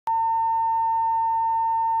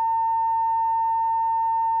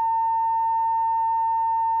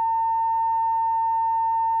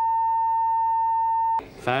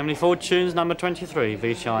Family Fortunes number 23,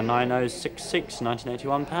 VCR 9066,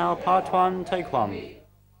 1981 power, part 1, take 1.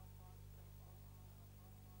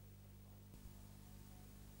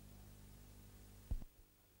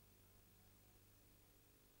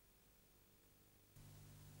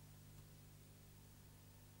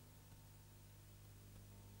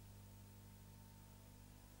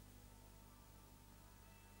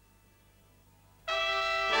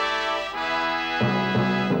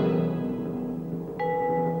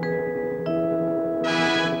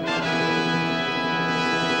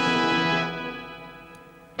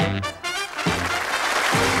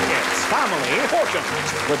 Family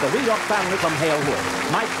Fortunes, with the Redock family from Hale Wood,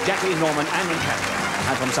 Mike, Jackie, Norman, Anne and Catherine.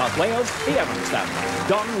 And from South Wales, the Evans family,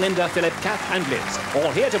 Don, Linda, Philip, Kath and Liz,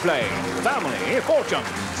 all here to play Family Fortunes.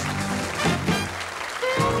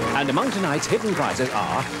 And among tonight's hidden prizes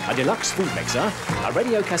are a deluxe food mixer, a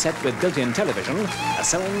radio cassette with built-in television, a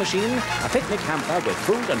sewing machine, a picnic hamper with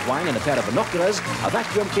food and wine and a pair of binoculars, a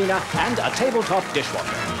vacuum cleaner and a tabletop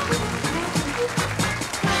dishwasher.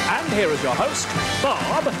 And here is your host,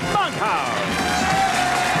 Bob Monkhouse.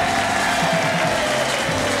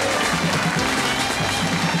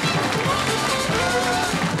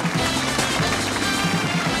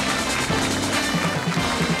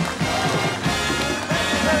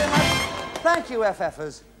 Thank you,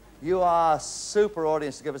 FFers. You are a super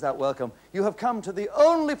audience to give us that welcome. You have come to the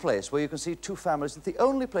only place where you can see two families. It's the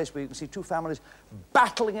only place where you can see two families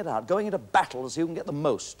battling it out, going into battle to see who can get the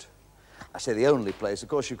most. I say the only place. Of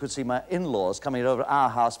course, you could see my in-laws coming over to our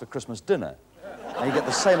house for Christmas dinner. And you get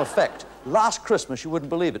the same effect. Last Christmas, you wouldn't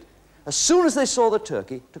believe it. As soon as they saw the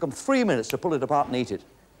turkey, it took them 3 minutes to pull it apart and eat it.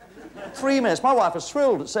 3 minutes. My wife was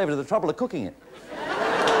thrilled at saving her the trouble of cooking it.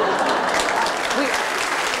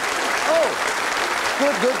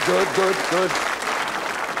 Good.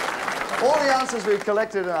 All the answers we've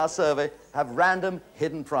collected in our survey have random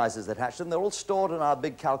hidden prizes attached to them. They're all stored in our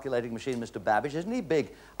big calculating machine, Mr. Babbage. Isn't he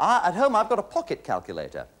big? At home, I've got a pocket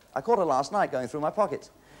calculator. I caught her last night going through my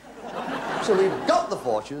pockets. So we've got the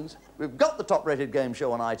fortunes, we've got the top-rated game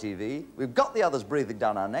show on ITV, we've got the others breathing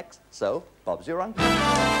down our necks, so Bob's your uncle. John,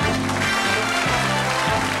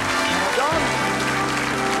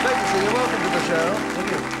 great to see you. Welcome to the show.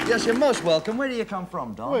 Thank you. Yes, you're most welcome. Where do you come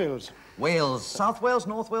from, Don? Wales. Wales. South Wales,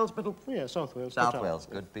 North Wales, Middle? Yeah, South Wales. South Wales,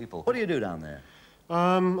 good people. What do you do down there?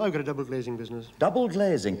 I've got a double glazing business. Double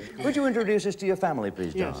glazing. Would you introduce us to your family,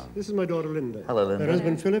 please, John? Yes, this is my daughter, Linda. Hello, Linda. Her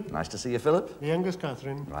husband, Philip. Nice to see you, Philip. The youngest,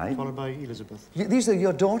 Catherine. Right. Followed by Elizabeth. These are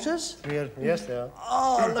your daughters? Yes, they are.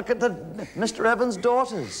 Oh, look at the Mr. Evans'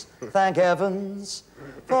 daughters. Thank Evans.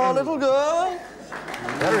 Poor little girl.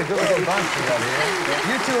 Very good little bunch you got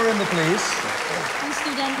here. You two are in the police. I'm a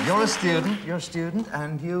student. You're a student. You're a student,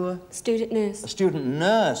 and you Student nurse. a student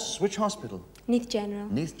nurse. Which hospital? Neath General.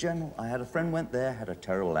 Neath General. I had a friend went there, had a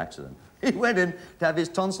terrible accident. He went in to have his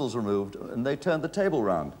tonsils removed, and they turned the table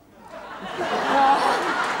round.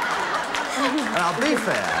 Now, be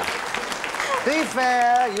fair. Be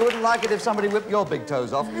fair. You wouldn't like it if somebody whipped your big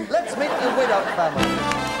toes off. Let's meet the Widock family.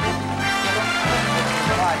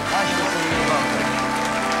 Right, nice to see you.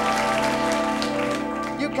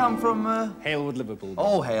 You come from, Hale Wood, Liverpool.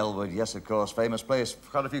 Oh, Hale Wood, yes, of course. Famous place.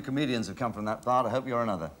 Quite a few comedians have come from that part. I hope you're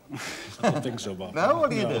another. I don't think so, Bob. No?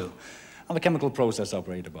 What do you do? I'm a chemical process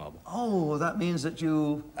operator, Bob. Oh, that means that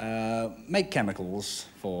you... Make chemicals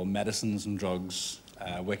for medicines and drugs,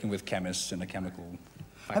 working with chemists in a chemical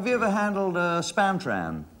factory. Have you ever handled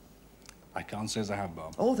Spamtran? I can't say as I have,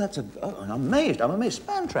 Bob. Oh, that's a... Oh, I'm amazed. I'm amazed.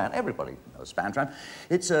 Spamtran. Everybody knows Spamtran.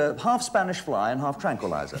 It's a half Spanish fly and half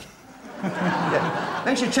tranquilizer. Yeah.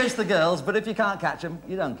 Makes you chase the girls, but if you can't catch them,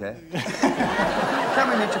 you don't care. Can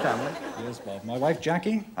we meet your family? Yes, Bob. My wife,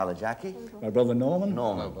 Jackie. Hello, Jackie. My brother, Norman.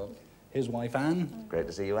 Norman. His wife, Anne. Great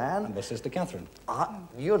to see you, Anne. And my sister, Catherine.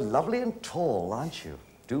 You're lovely and tall, aren't you?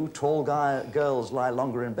 Do tall girls lie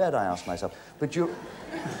longer in bed, I ask myself. But you...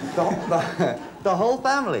 The whole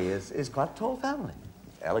family is quite a tall family.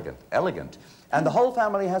 Elegant, elegant. And the whole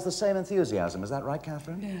family has the same enthusiasm. Is that right,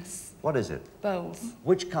 Catherine? Yes. What is it? Both.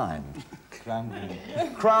 Which kind? Crown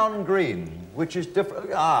Green. Crown Green, which is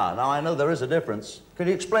different. Now I know there is a difference. Can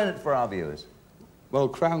you explain it for our viewers? Well,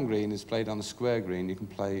 Crown Green is played on a square green. You can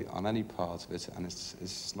play on any part of it, and it's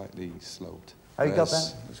slightly sloped. How you got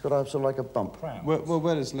that? It's got a, sort of like a bump. Well,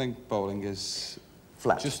 whereas link bowling is...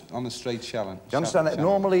 Flat. Just on a straight challenge. Do you understand that?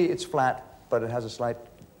 Normally it's flat, but it has a slight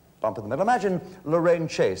bump in the middle. Imagine Lorraine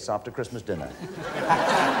Chase after Christmas dinner.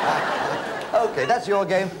 OK, that's your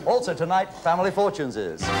game. Also tonight, Family Fortunes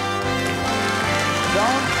is. John,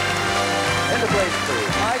 in the place, please.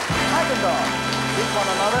 Mike and Don. Meet one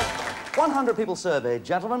another. 100 people surveyed,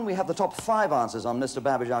 gentlemen. We have the top 5 answers on Mr.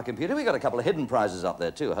 Babbage, our computer. We've got a couple of hidden prizes up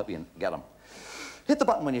there, too. I hope you can get them. Hit the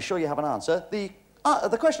button when you're sure you have an answer. The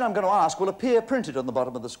question I'm going to ask will appear printed on the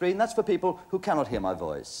bottom of the screen. That's for people who cannot hear my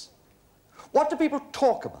voice. What do people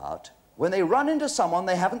talk about when they run into someone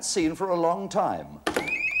they haven't seen for a long time?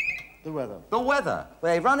 The weather. The weather.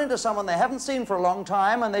 They run into someone they haven't seen for a long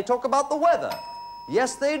time and they talk about the weather.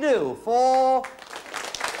 Yes, they do.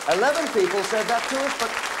 11 people said that to us, but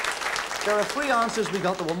there are 3 answers we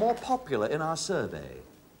got that were more popular in our survey.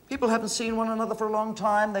 People haven't seen one another for a long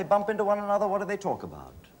time. They bump into one another. What do they talk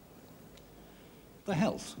about? The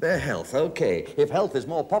health. Their health, okay. If health is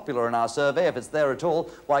more popular in our survey, if it's there at all,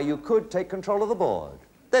 why, you could take control of the board.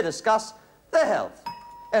 They discuss their health.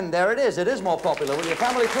 And there it is more popular. Will your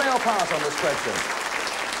family play or pass on this question?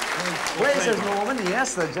 Play, says Norman.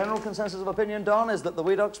 Yes, the general consensus of opinion, Don, is that the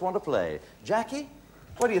Weedocs want to play. Jackie,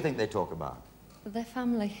 what do you think they talk about? Their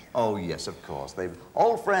family. Oh, yes, of course. They're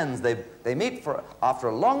old friends. They meet after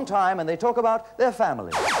a long time and they talk about their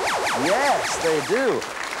family. Yes, they do.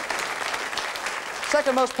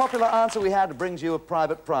 Second most popular answer we had brings you a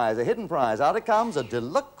private prize, a hidden prize. Out it comes, a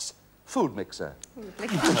deluxe food mixer. School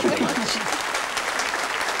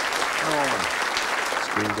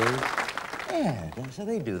days? Yeah, so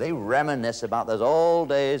they do. They reminisce about those old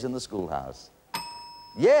days in the schoolhouse.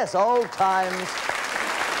 Yes, old times.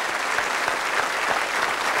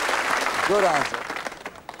 Good answer.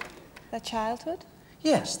 Their childhood?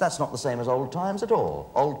 Yes, that's not the same as old times at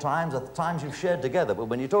all. Old times are the times you've shared together, but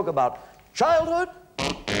when you talk about childhood,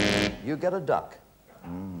 you get a duck.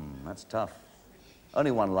 That's tough.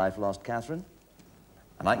 Only one life lost, Catherine.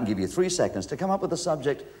 And I can give you 3 seconds to come up with a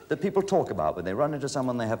subject that people talk about when they run into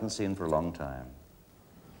someone they haven't seen for a long time.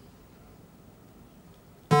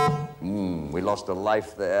 We lost a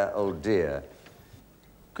life there. Oh, dear.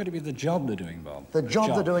 Could it be the job they're doing, Bob? The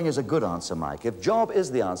job they're doing is a good answer, Mike. If job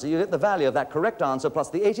is the answer, you get the value of that correct answer plus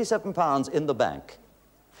the £87 in the bank.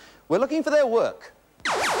 We're looking for their work.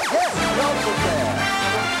 Yes, job was there.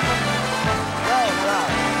 Well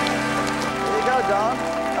done. There you go, Don.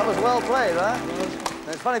 That was well played, huh?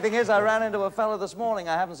 The funny thing is, I ran into a fellow this morning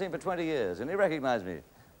I haven't seen for 20 years, and he recognized me.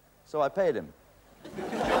 So I paid him. On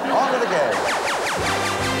to the game.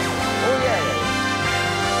 Oh, yeah.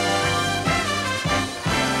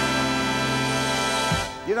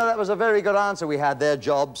 You know, that was a very good answer we had there,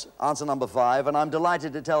 Jobs, answer number 5, and I'm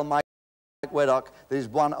delighted to tell Mike Weddock that he's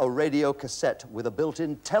won a radio cassette with a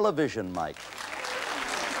built-in television mic.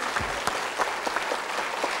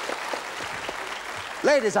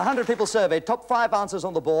 Ladies, 100 people surveyed, top 5 answers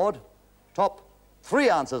on the board, top 3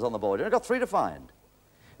 answers on the board. You've only got 3 to find.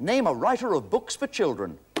 Name a writer of books for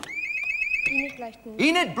children. Enid Blyton.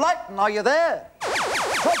 Enid Blyton, are you there?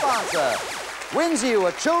 Top answer. Wins you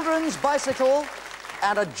a children's bicycle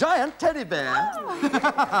and a giant teddy bear.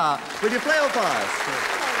 Will you play or pass?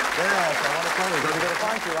 Yes, I want to play. We're going to get a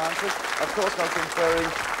find your answers. Of course, I'm conferring.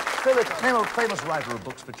 Philip, name a famous writer of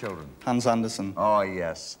books for children. Hans Andersen. Oh,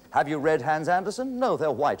 yes. Have you read Hans Andersen? No,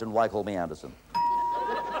 they're white, and why call me Anderson?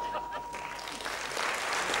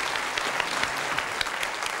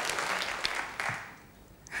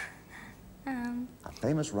 A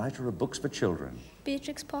famous writer of books for children.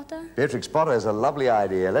 Beatrix Potter. Beatrix Potter is a lovely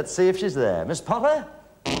idea. Let's see if she's there. Miss Potter?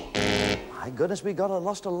 My goodness, we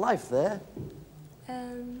lost a life there.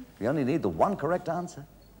 We only need the one correct answer.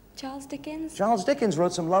 Charles Dickens. Charles Dickens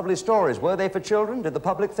wrote some lovely stories. Were they for children? Did the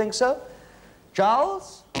public think so?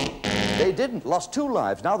 Charles? They didn't. Lost 2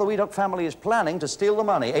 lives. Now the Weedock family is planning to steal the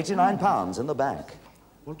money. £89 in the bank.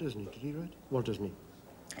 Walt Disney, did he write? Walt Disney.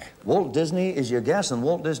 Walt Disney is your guess, and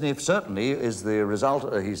Walt Disney certainly is the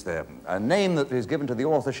result, he's a name that is given to the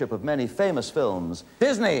authorship of many famous films.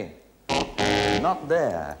 Disney! Not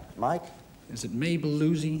there. Mike? Is it Mabel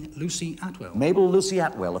Lucy Atwell? Mabel Lucy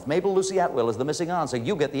Atwell. If Mabel Lucy Atwell is the missing answer,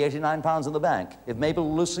 you get the £89 in the bank. If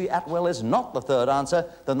Mabel Lucy Atwell is not the 3rd answer,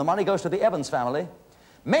 then the money goes to the Evans family.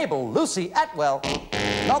 Mabel Lucy Atwell.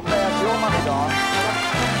 Not there. It's your money, Don.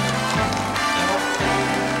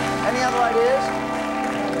 Any other ideas?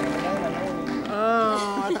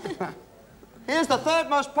 Here's the 3rd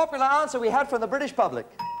most popular answer we had from the British public.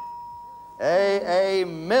 A.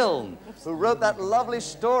 Milne, who wrote that lovely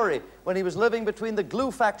story when he was living between the glue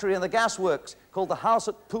factory and the gasworks called The House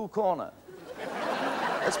at Pooh Corner.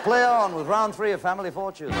 Let's play on with round 3 of Family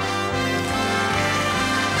Fortune. Okay,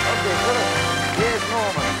 Philip. Here's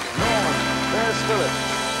Norman. There's Philip.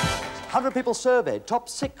 100 people surveyed, top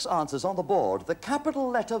 6 answers on the board. The capital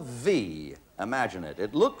letter V. Imagine it.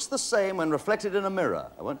 It looks the same when reflected in a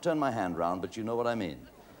mirror. I won't turn my hand round, but you know what I mean.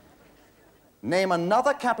 Name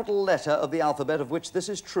another capital letter of the alphabet of which this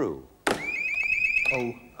is true.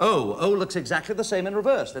 O. O looks exactly the same in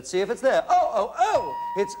reverse. Let's see if it's there. O.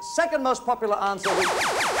 It's second most popular answer,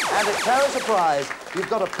 and it carries a prize. You've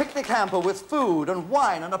got a picnic hamper with food and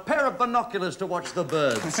wine and a pair of binoculars to watch the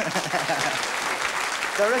birds.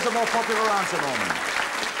 There is a more popular answer, Norman.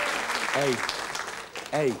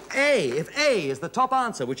 A. If A is the top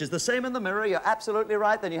answer, which is the same in the mirror, you're absolutely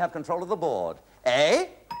right, then you have control of the board. A?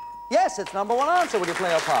 Yes, it's number one answer. Will you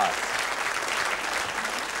play your part?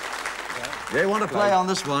 They want to play on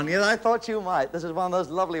this one. Yeah, I thought you might. This is one of those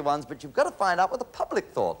lovely ones, but you've got to find out what the public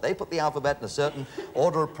thought. They put the alphabet in a certain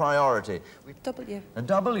order of priority. W. A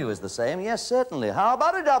W is the same. Yes, certainly. How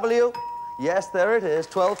about a W? Yes, there it is.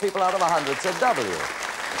 12 people out of 100 said W.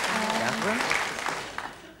 Catherine?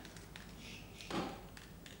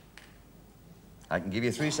 I can give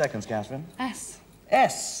you 3 seconds, Catherine. S.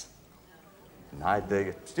 S.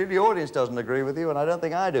 Still, the audience doesn't agree with you, and I don't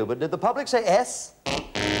think I do. But did the public say S?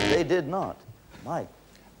 They did not. Mike?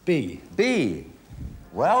 B. B.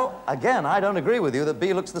 Well, again, I don't agree with you that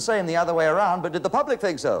B looks the same the other way around, but did the public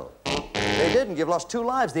think so? They didn't. You've lost 2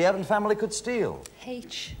 lives. The Evans family could steal.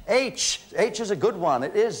 H. H. H is a good one.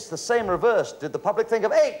 It is the same reverse. Did the public think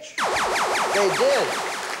of H? They did.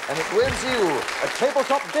 And it wins you a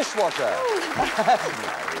tabletop dishwasher.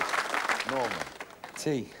 Norman.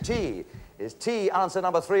 T. T. Is T answer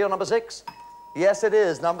number 3 or number 6? Yes, it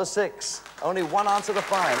is number 6. Only one answer to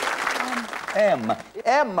find. M.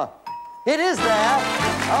 M. It is there.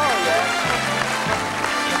 Oh, yes.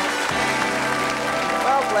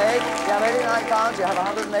 Well played. You have 89 pounds, you have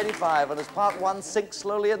 185, and as part 1 sinks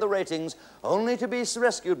slowly in the ratings, only to be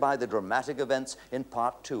rescued by the dramatic events in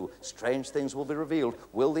part 2. Strange things will be revealed.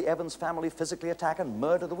 Will the Evans family physically attack and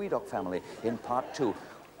murder the Wheelock family in part 2?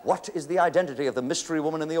 What is the identity of the mystery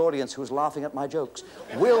woman in the audience who's laughing at my jokes?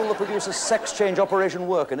 Will the producer's sex change operation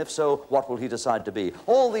work? And if so, what will he decide to be?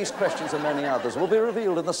 All these questions and many others will be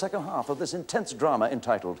revealed in the second half of this intense drama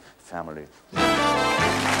entitled Family.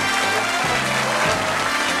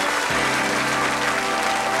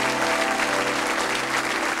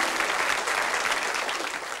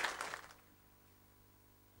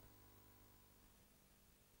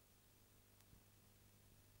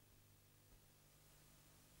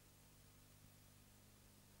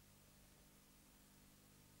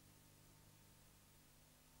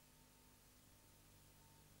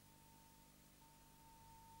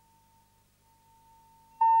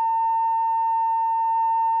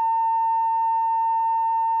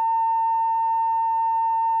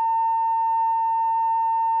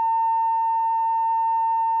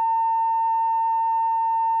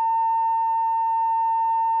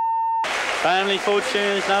 Family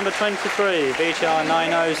Fortunes number 23, VTR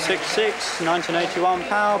 9066, 1981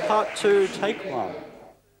 Power, Part 2, Take 1.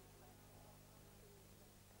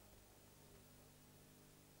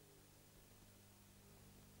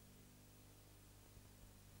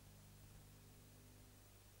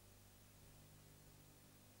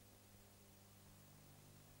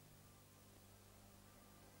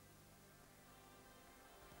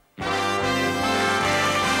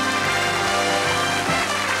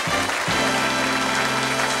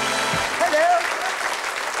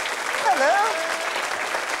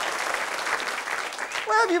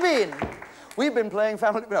 We've been playing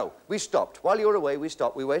family... No, we stopped. While you were away, we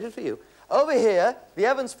stopped. We waited for you. Over here, the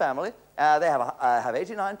Evans family, they have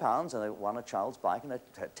 89 pounds, and they won a child's bike and a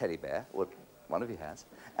teddy bear, what one of you has,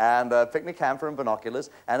 and a picnic hamper and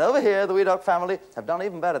binoculars. And over here, the Wheelock family have done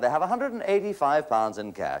even better. They have 185 pounds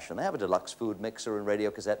in cash, and they have a deluxe food mixer and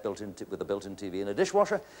radio cassette with a built-in TV and a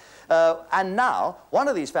dishwasher. And now, one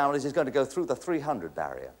of these families is going to go through the 300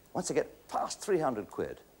 barrier. Once they get past 300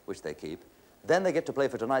 quid, which they keep, then they get to play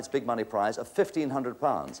for tonight's big money prize of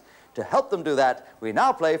 £1,500. To help them do that, we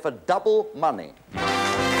now play for double money. Here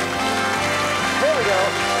we go.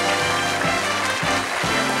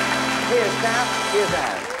 Here's Kath, here's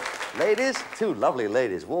Anne. Ladies, 2 lovely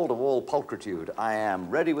ladies, wall-to-wall pulchritude. I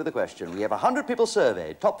am ready with a question. We have 100 people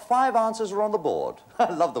surveyed. Top 5 answers are on the board.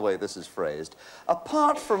 I love the way this is phrased.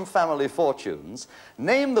 Apart from Family Fortunes,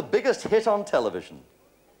 name the biggest hit on television.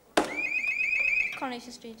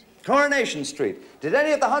 Coronation Street. Coronation Street. Did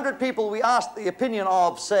any of the 100 people we asked the opinion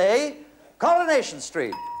of say Coronation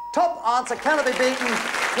Street? Top answer cannot be beaten.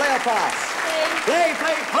 Play or pass? Play,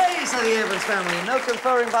 said the Evans family. No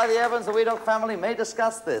conferring by the Evans. The Wheelock family may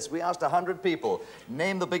discuss this. We asked 100 people.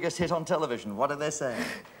 Name the biggest hit on television. What did they say?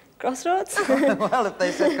 Crossroads? Well, if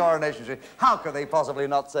they said Coronation Street, how could they possibly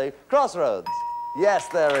not say Crossroads? Yes,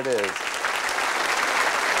 there it is.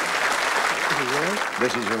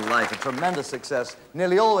 This is your life, a tremendous success.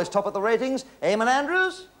 Nearly always top of the ratings. Eamon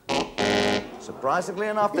Andrews? Surprisingly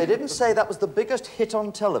enough, they didn't say that was the biggest hit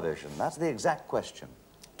on television. That's the exact question.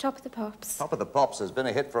 Top of the Pops. Top of the Pops has been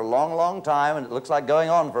a hit for a long, long time, and it looks like going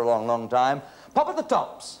on for a long, long time. Pop of the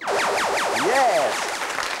Tops. Yes.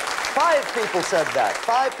 5 people said that.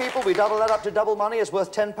 5 people. We double that up to double money. It's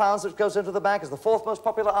worth £10, which goes into the bank. It's the 4th most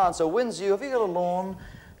popular answer. Wins you. Have you got a lawn?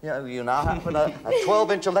 You now have a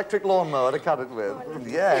 12-inch electric lawnmower to cut it with.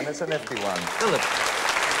 Yeah, and it's a nifty one. Philip.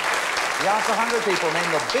 We asked 100 people,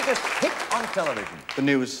 name the biggest hit on television. The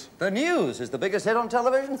news. The news is the biggest hit on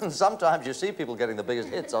television. And sometimes you see people getting the biggest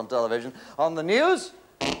hits on television. On the news,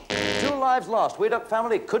 2 lives lost. Weeduck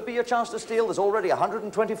Family could be your chance to steal. There's already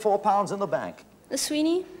 £124 in the bank. The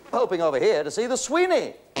Sweeney. Hoping over here to see the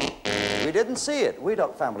Sweeney. We didn't see it.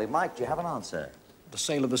 Weeduck Family. Mike, do you have an answer? The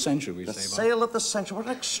sale of the century, we The say. sale of the century. What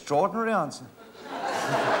an extraordinary answer.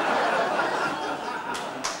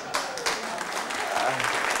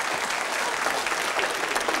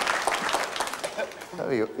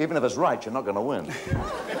 Even if it's right, you're not going to win.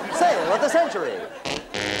 Sale of the century.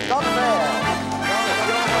 Not there.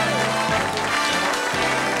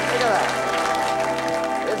 Look at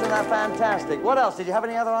that. Isn't that fantastic? What else? Did you have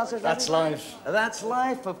any other answers? That's life. That's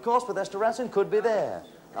life, of course, with Esther Ranson could be there.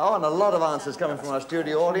 Oh, and a lot of answers coming from our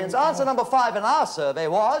studio audience. Answer number 5 in our survey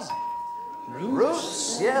was...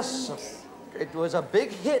 Roots. Yes. It was a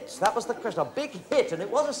big hit. That was the question. A big hit, and it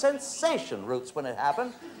was a sensation, Roots, when it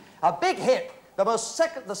happened. A big hit. The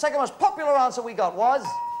second most popular answer we got was...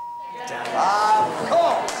 Of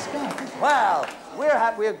course. Well, we're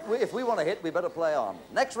happy. If we want to hit, we better play on.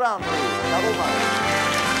 Next round, please. Double money.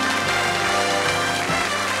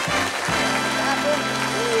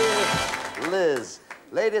 Liz.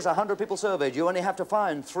 Ladies, 100 people surveyed. You only have to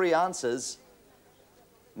find 3 answers.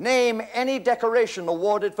 Name any decoration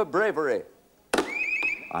awarded for bravery.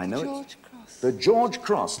 I know George Cross. The George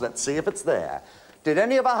Cross. Let's see if it's there. Did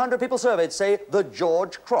any of our 100 people surveyed say the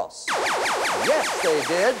George Cross? Yes, they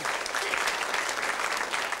did.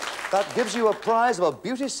 That gives you a prize of a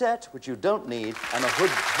beauty set, which you don't need, and a hood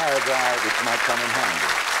hair dryer, which might come in handy.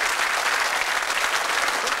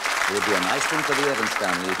 It would be a nice thing for the Evans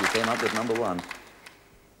family if you came up with number 1.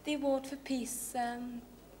 The award for peace.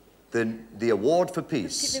 The award for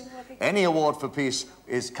peace. Any award for peace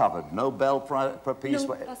is covered. Nobel for peace.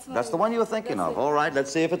 No, that's the one you were thinking of. All right, let's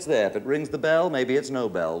see if it's there. If it rings the bell, maybe it's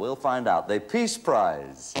Nobel. We'll find out. The Peace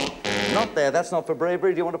Prize. Not there. That's not for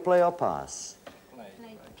bravery. Do you want to play or pass?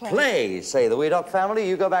 Play, say the Weedock family.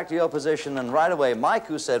 You go back to your position, and right away, Mike,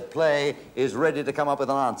 who said play, is ready to come up with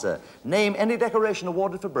an answer. Name any decoration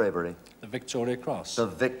awarded for bravery. The Victoria Cross. The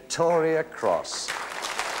Victoria Cross.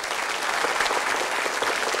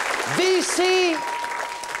 VC.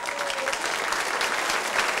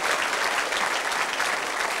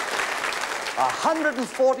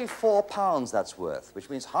 £144 that's worth, which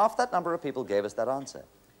means half that number of people gave us that answer.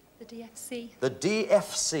 The DFC. The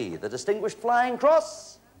DFC, the Distinguished Flying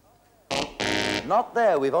Cross. Not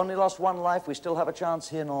there. We've only lost 1 life. We still have a chance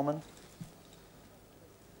here, Norman.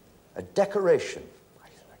 A decoration.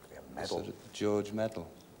 A medal. So George Medal.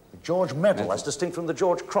 A George Medal. That's distinct from the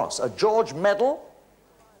George Cross. A George Medal.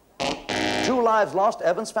 2 lives lost.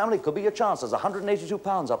 Evans family, could be your chance. There's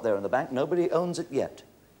 £182 up there in the bank. Nobody owns it yet.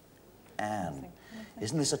 Anne,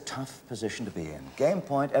 isn't this a tough position to be in? Game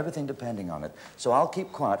point, everything depending on it. So I'll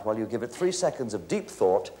keep quiet while you give it 3 seconds of deep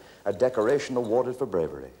thought, a decoration awarded for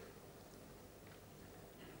bravery.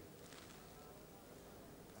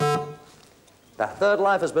 The 3rd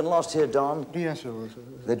life has been lost here, Don. DSO.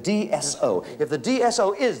 The DSO. If the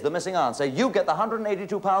DSO is the missing answer, you get the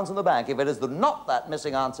 £182 in the bank. If it is not that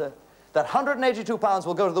missing answer, that £182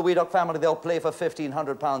 will go to the Weedock family. They'll play for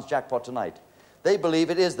 £1,500 jackpot tonight. They believe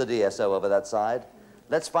it is the DSO over that side.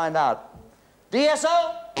 Let's find out.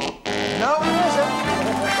 DSO? No, it isn't.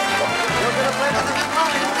 You're going to play for the big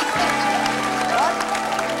money.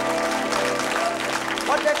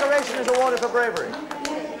 What decoration is awarded for bravery?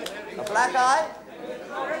 A black eye?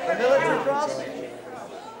 The military cross?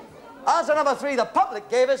 Answer number 3, the public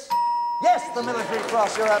gave us, yes, the military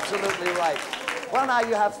cross. You're absolutely right. Well, now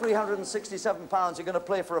you have £367. You're going to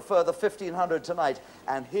play for a further £1,500 tonight.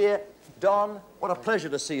 And here, Don, what a pleasure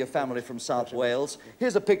to see your family from South Wales.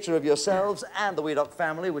 Here's a picture of yourselves and the Weedock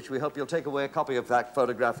family, which we hope you'll take away a copy of that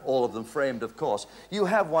photograph, all of them framed, of course. You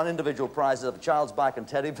have won individual prizes of a child's bike and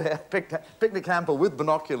teddy bear, picnic hamper with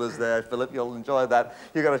binoculars there, Philip. You'll enjoy that.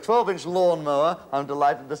 You got a 12-inch lawnmower, I'm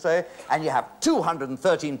delighted to say, and you have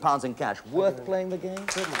 £213 in cash. Worth playing the game?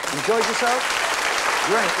 Enjoyed yourself?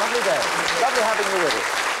 Great, lovely day. Lovely having you with us.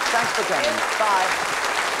 Thanks for coming. Bye.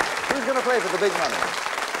 Who's going to play for the big money?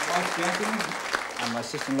 Wife Jackie and my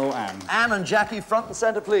sister-in-law Anne. Anne and Jackie, front and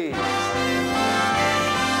center, please.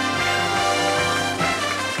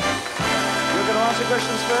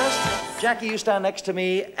 questions first? Jackie, you stand next to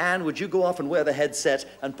me, and would you go off and wear the headset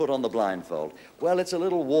and put on the blindfold? Well, it's a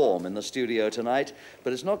little warm in the studio tonight,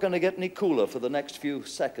 but it's not going to get any cooler for the next few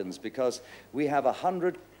seconds because we have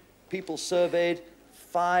 100 people surveyed,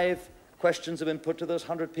 5 questions have been put to those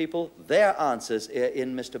 100 people. Their answers are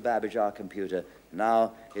in Mr. Babbage, our computer.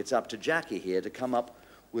 Now it's up to Jackie here to come up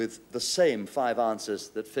with the same 5 answers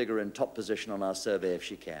that figure in top position on our survey if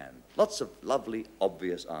she can. Lots of lovely,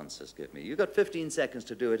 obvious answers, give me. You've got 15 seconds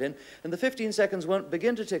to do it in, and the 15 seconds won't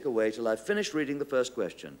begin to tick away till I've finished reading the first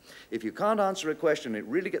question. If you can't answer a question, it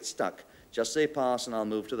really gets stuck, just say pass and I'll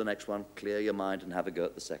move to the next one, clear your mind and have a go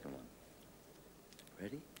at the second one.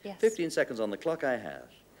 Ready? Yes. 15 seconds on the clock I have.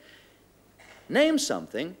 Name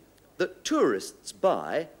something that tourists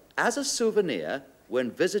buy as a souvenir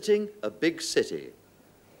when visiting a big city.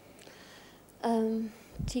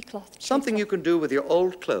 Tea cloth. Something you can do with your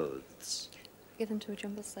old clothes. Give them to a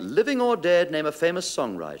jumble set. Living or dead, name a famous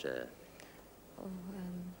songwriter. Oh,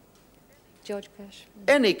 George Gershwin.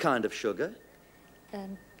 Any kind of sugar.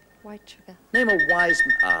 White sugar. Name a wise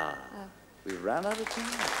man. We ran out of time.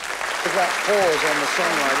 There's that pause on the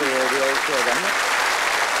songwriter or the old clothes,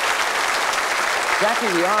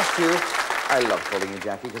 Jackie, we asked you, I love calling you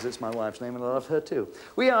Jackie because it's my wife's name and I love her too.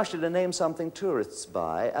 We asked you to name something tourists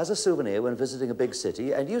buy as a souvenir when visiting a big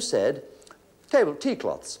city, and you said tea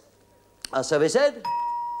cloths. So we said,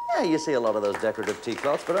 yeah, you see a lot of those decorative tea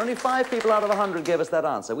cloths, but only 5 people out of 100 gave us that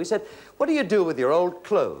answer. We said, what do you do with your old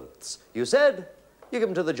clothes? You said, you give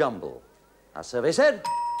them to the jumble. Our survey said,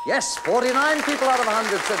 yes, 49 people out of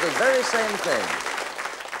 100 said the very same thing.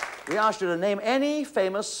 We asked you to name any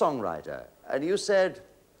famous songwriter, and you said,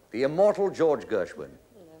 the immortal George Gershwin.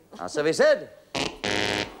 Our survey said,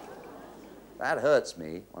 that hurts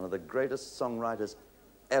me, one of the greatest songwriters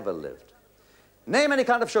ever lived. Name any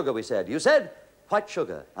kind of sugar, we said. You said, white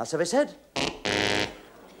sugar. Our survey said, I'm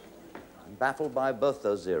baffled by both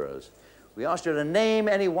those zeros. We asked you to name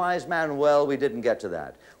any wise man. Well, we didn't get to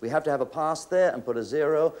that. We have to have a pass there and put a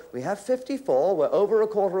 0. We have 54. We're over a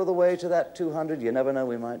quarter of the way to that 200. You never know,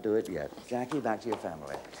 we might do it yet. Jackie, back to your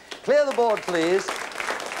family. Clear the board, please.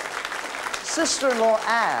 Sister-in-law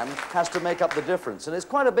Anne has to make up the difference, and it's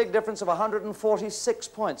quite a big difference of 146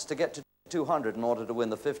 points to get to 200 in order to win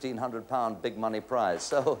the £1,500 big money prize.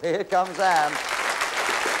 So here comes Anne.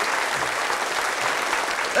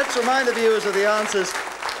 Let's remind the viewers of the answers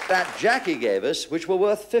that Jackie gave us, which were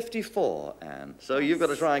worth 54, Anne. So you've got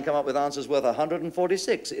to try and come up with answers worth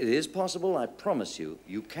 146. It is possible, I promise you.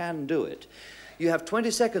 You can do it. You have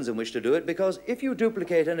 20 seconds in which to do it, because if you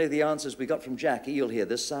duplicate any of the answers we got from Jackie, you'll hear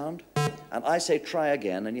this sound. And I say try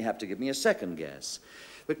again, and you have to give me a second guess.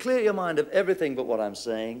 But clear your mind of everything but what I'm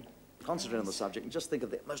saying. Concentrate on the subject and just think of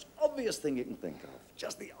the most obvious thing you can think of.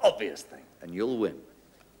 Just the obvious thing, and you'll win.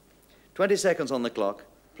 20 seconds on the clock,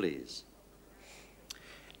 please.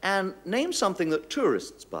 And name something that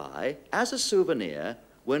tourists buy as a souvenir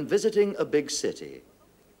when visiting a big city.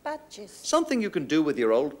 Badges. Something you can do with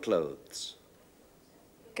your old clothes.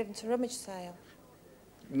 Give them to rummage sale.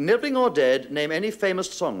 Living or dead, name any famous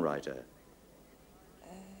songwriter.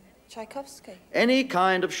 Tchaikovsky. Any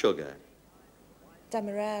kind of sugar.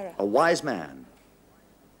 Demerara. A wise man.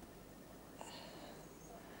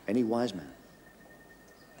 Any wise man?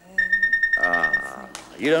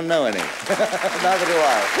 You don't know any. Neither do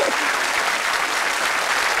I.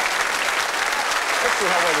 Let's see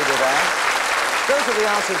how well we did, Anne. Those are the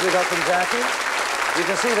answers we got from Jackie. You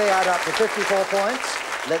can see they add up to 54 points.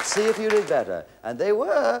 Let's see if you did better. And they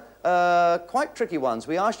were quite tricky ones.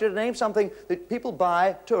 We asked you to name something that people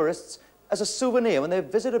buy, tourists, as a souvenir when they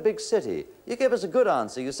visit a big city. You gave us a good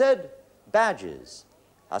answer. You said badges.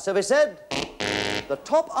 Our survey said the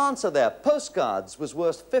top answer there, postcards, was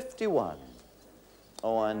worth 51.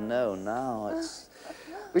 Oh, I know now.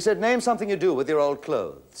 We said name something you do with your old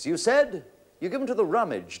clothes. You said you give them to the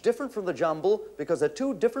rummage, different from the jumble, because they're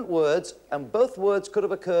 2 different words, and both words could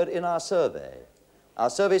have occurred in our survey. Our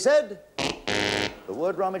survey said the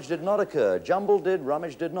word rummage did not occur. Jumble did,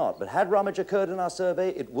 rummage did not. But had rummage occurred in our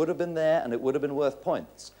survey, it would have been there and it would have been worth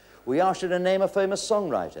points. We asked you to name a famous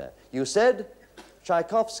songwriter. You said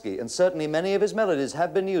Tchaikovsky, and certainly many of his melodies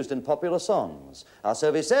have been used in popular songs. Our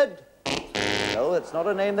survey said, no, that's not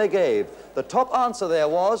a name they gave. The top answer there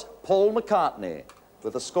was Paul McCartney,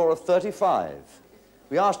 with a score of 35.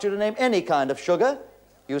 We asked you to name any kind of sugar.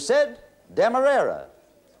 You said Demerara.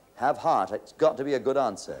 Have heart, it's got to be a good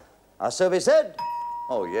answer. Our survey said,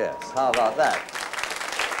 oh yes, how about that?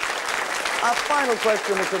 Our final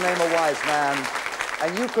question was to name a wise man,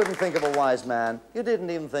 and you couldn't think of a wise man. You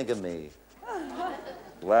didn't even think of me.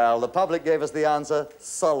 Well, the public gave us the answer,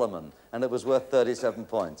 Solomon, and it was worth 37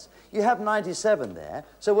 points. You have 97 there,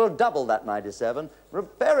 so we'll double that 97.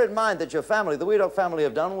 Bear in mind that your family, the Wheelock family,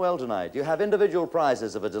 have done well tonight. You have individual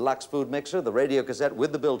prizes of a deluxe food mixer, the radio cassette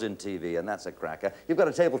with the built-in TV, and that's a cracker. You've got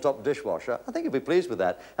a tabletop dishwasher. I think you'll be pleased with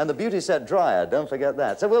that. And the beauty set dryer, don't forget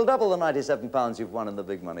that. So we'll double the 97 pounds you've won in the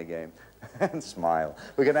big money game. And smile.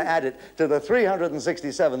 We're going to add it to the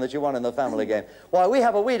 367 that you won in the family game. Why, we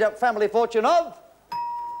have a Wheelock family fortune of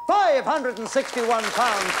 £561.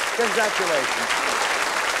 Congratulations.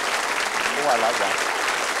 Oh, I like that.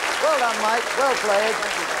 Well done, Mike. Well played.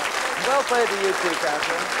 Well played to you too,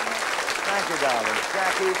 Catherine. Thank you, darling.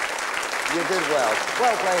 Jackie, you did well.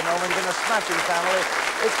 Well played, Norman. You've been a smashing family.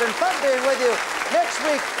 It's been fun being with you. Next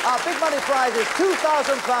week, our big money prize is £2,000.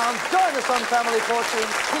 Join us on Family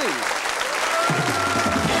Fortunes, please.